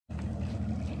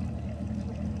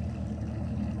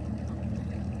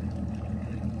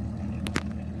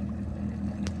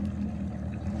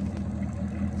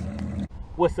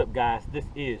What's up, guys? This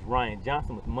is Ryan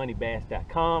Johnson with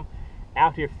moneybass.com.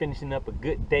 Out here finishing up a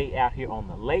good day out here on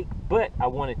the lake, but I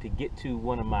wanted to get to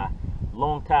one of my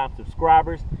longtime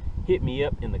subscribers. Hit me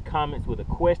up in the comments with a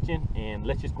question, and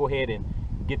let's just go ahead and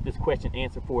get this question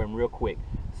answered for him real quick.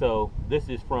 So this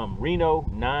is from Reno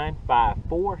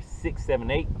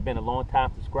 954678. Been a long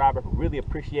time subscriber, really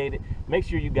appreciate it. Make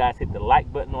sure you guys hit the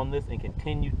like button on this and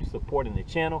continue supporting the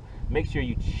channel. Make sure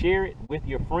you share it with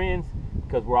your friends,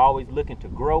 because we're always looking to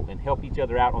grow and help each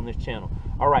other out on this channel.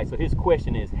 All right, so his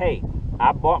question is, hey,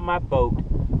 I bought my boat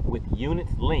with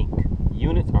units linked.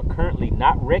 Units are currently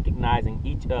not recognizing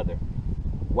each other.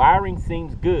 Wiring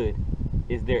seems good.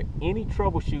 Is there any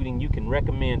troubleshooting you can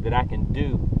recommend that I can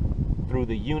do through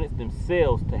the units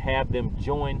themselves to have them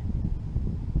join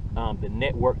the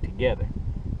network together?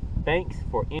 Thanks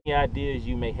for any ideas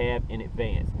you may have in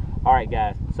advance. All right,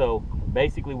 guys, so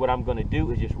basically what I'm going to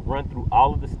do is just run through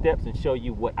all of the steps and show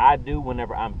you what I do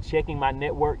whenever I'm checking my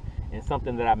network, and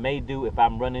something that I may do if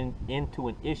I'm running into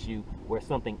an issue where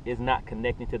something is not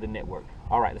connecting to the network.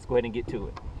 All right, let's go ahead and get to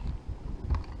it.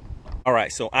 All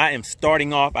right, so I am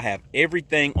starting off. I have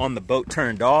everything on the boat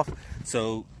turned off.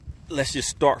 So let's just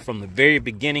start from the very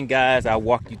beginning, guys. I'll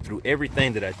walk you through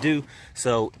everything that I do.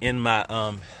 So in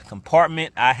my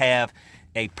compartment, I have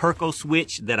a Perco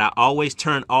switch that I always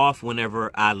turn off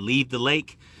whenever I leave the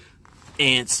lake.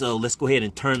 And so let's go ahead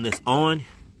and turn this on.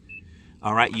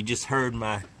 All right, you just heard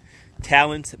my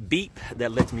talons beep.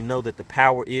 That lets me know that the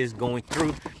power is going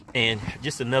through. And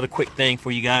just another quick thing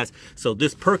for you guys. So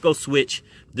this Perco switch,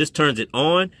 this turns it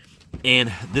on.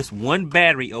 And this one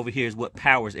battery over here is what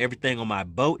powers everything on my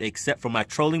boat except for my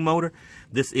trolling motor.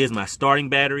 This is my starting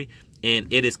battery,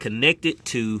 and it is connected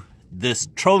to this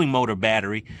trolling motor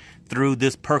battery through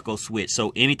this Perco switch.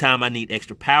 So anytime I need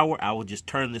extra power, I will just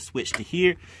turn this switch to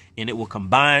here, and it will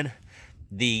combine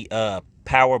the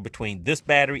power between this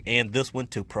battery and this one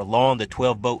to prolong the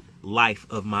 12 boat life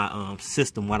of my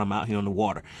system while I'm out here on the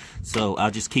water. So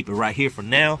I'll just keep it right here for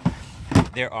now.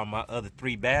 There are my other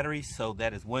 3 batteries. So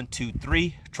that is 1, 2,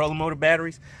 3 trolling motor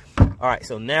batteries. All right,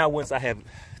 so now once I have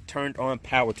turned on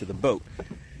power to the boat,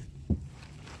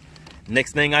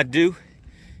 next thing I do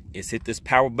is hit this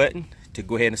power button to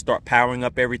go ahead and start powering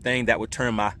up everything. That would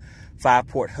turn my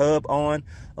 5-port hub on,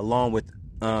 along with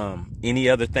any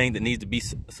other thing that needs to be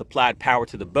supplied power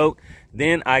to the boat.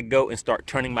 Then I go and start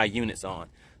turning my units on.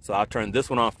 So I'll turn this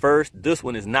one on first. This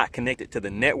one is not connected to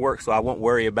the network, so I won't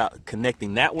worry about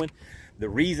connecting that one. The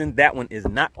reason that one is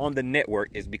not on the network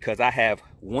is because I have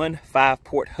one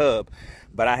 5-port hub,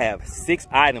 but I have 6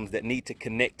 items that need to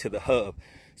connect to the hub.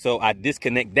 So I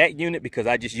disconnect that unit because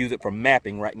I just use it for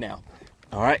mapping right now.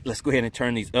 All right, let's go ahead and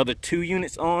turn these other 2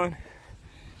 units on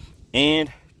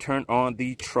and turn on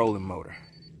the trolling motor.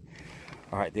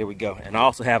 All right, there we go. And I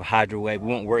also have hydro wave. We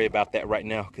won't worry about that right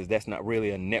now because that's not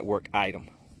really a network item.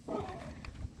 All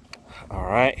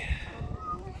right.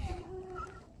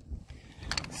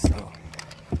 So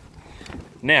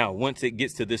now once it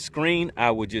gets to this screen,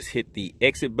 I will just hit the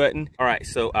exit button. All right,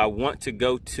 so I want to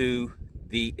go to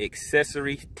the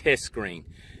accessory test screen.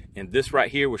 And this right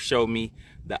here will show me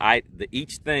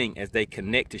each thing as they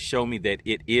connect to show me that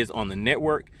it is on the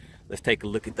network. Let's take a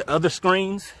look at the other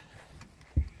screens.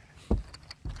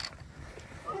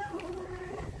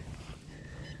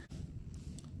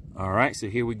 All right, so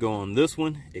here we go on this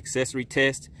one, accessory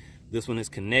test. This one is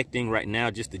connecting right now,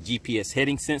 just the GPS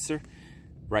heading sensor.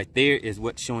 Right there is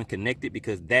what's showing connected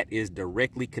because that is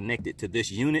directly connected to this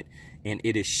unit, and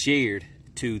it is shared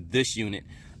to this unit.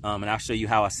 And I'll show you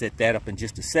how I set that up in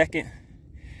just a second.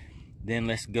 Then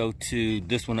let's go to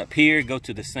this one up here, go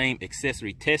to the same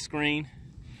accessory test screen,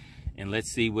 and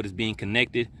let's see what is being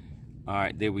connected. All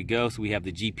right, there we go. So we have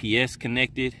the GPS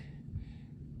connected,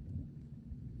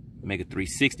 Mega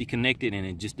 360 connected, and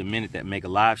in just a minute that Mega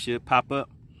Live should pop up.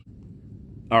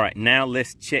 All right, now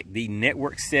let's check the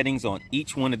network settings on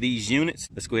each one of these units.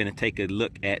 Let's go ahead and take a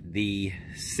look at the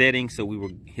settings. So we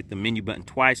will hit the menu button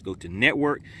twice, go to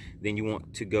network, then you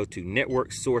want to go to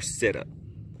network source setup.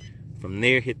 From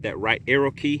there, hit that right arrow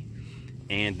key,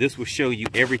 and this will show you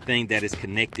everything that is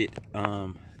connected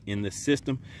in the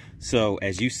system. So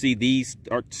as you see these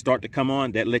start to come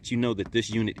on, that lets you know that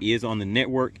this unit is on the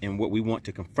network. And what we want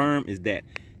to confirm is that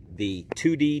the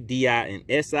 2D, DI, and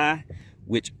SI,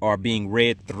 which are being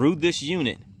read through this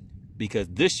unit, because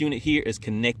this unit here is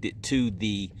connected to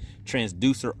the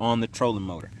transducer on the trolling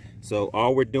motor. So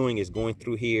all we're doing is going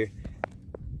through here.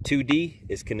 2D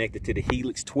is connected to the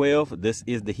Helix 12. This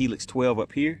is the Helix 12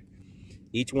 up here.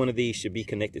 Each one of these should be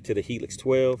connected to the Helix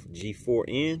 12,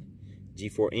 G4N.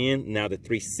 Now the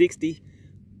 360,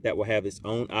 that will have its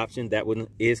own option. That one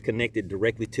is connected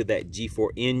directly to that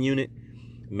G4N unit.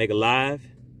 Mega Live.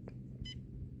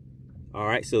 All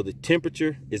right, so the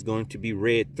temperature is going to be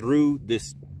read through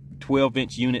this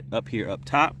 12-inch unit up here up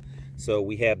top. So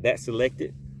we have that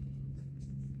selected.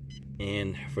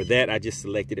 And for that, I just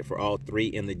selected it for all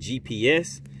three. And the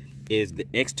GPS is the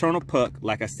external puck,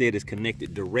 like I said, is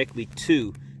connected directly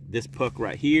to this puck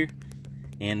right here.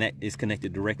 And that is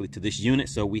connected directly to this unit.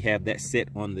 So we have that set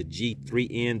on the G3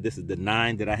 end. This is the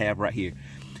 9 that I have right here.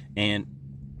 And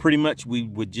pretty much we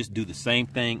would just do the same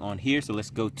thing on here. So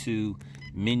let's go to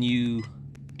menu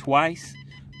twice,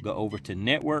 go over to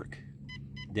network,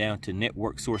 down to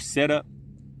network source setup,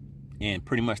 and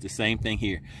pretty much the same thing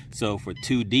here. So for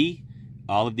 2D,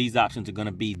 all of these options are going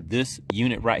to be this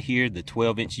unit right here, the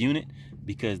 12-inch unit,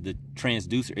 because the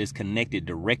transducer is connected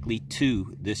directly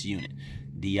to this unit.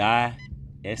 DI,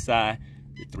 SI,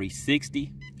 the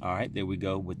 360. All right, there we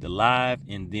go with the live,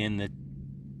 and then the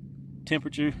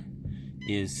temperature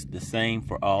is the same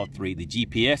for all three. The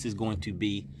GPS is going to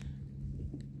be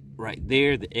right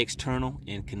there, the external,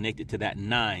 and connected to that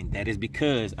 9. That is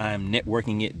because I'm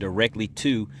networking it directly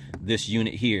to this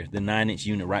unit here, the 9-inch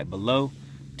unit right below,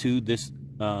 to this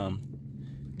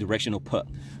directional puck.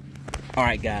 All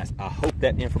right, guys, I hope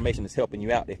that information is helping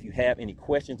you out. If you have any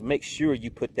questions, make sure you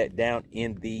put that down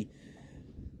in the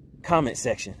comment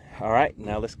section. All right,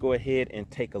 now let's go ahead and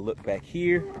take a look back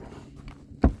here.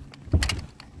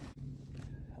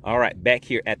 All right, back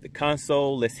here at the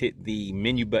console, let's hit the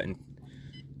menu button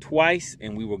twice,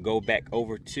 and we will go back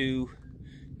over to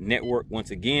network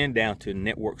once again, down to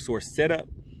network source setup.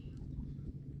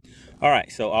 All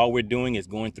right, so all we're doing is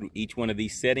going through each one of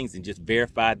these settings and just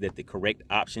verify that the correct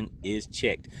option is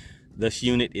checked. This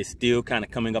unit is still kind of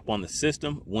coming up on the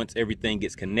system. Once everything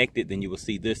gets connected, then you will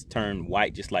see this turn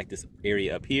white, just like this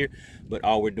area up here. But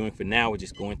all we're doing for now, we're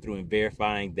just going through and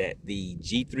verifying that the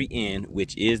G3N,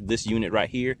 which is this unit right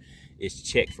here, is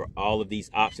checked for all of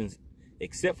these options,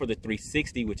 except for the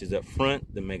 360, which is up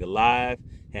front. The Mega Live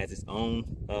has its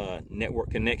own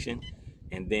network connection.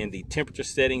 And then the temperature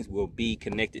settings will be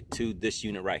connected to this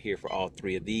unit right here for all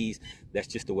three of these. That's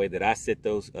just the way that I set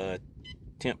those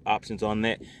temp options on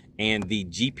that. And the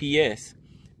GPS,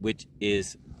 which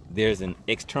is, there's an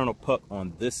external puck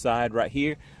on this side right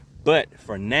here. But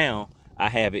for now, I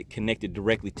have it connected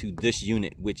directly to this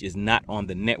unit, which is not on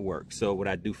the network. So what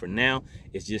I do for now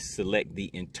is just select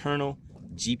the internal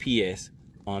GPS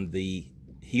on the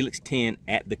Helix 10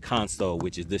 at the console,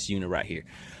 which is this unit right here.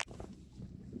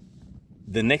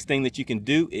 The next thing that you can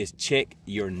do is check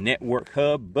your network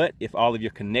hub, but if all of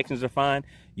your connections are fine,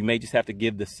 you may just have to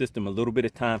give the system a little bit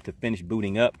of time to finish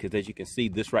booting up, because as you can see,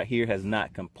 this right here has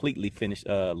not completely finished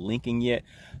linking yet.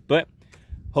 But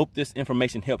hope this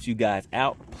information helps you guys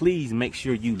out. Please make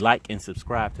sure you like and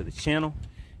subscribe to the channel.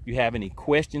 If you have any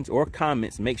questions or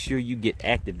comments, make sure you get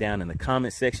active down in the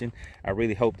comment section. I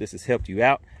really hope this has helped you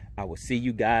out. I will see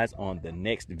you guys on the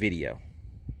next video.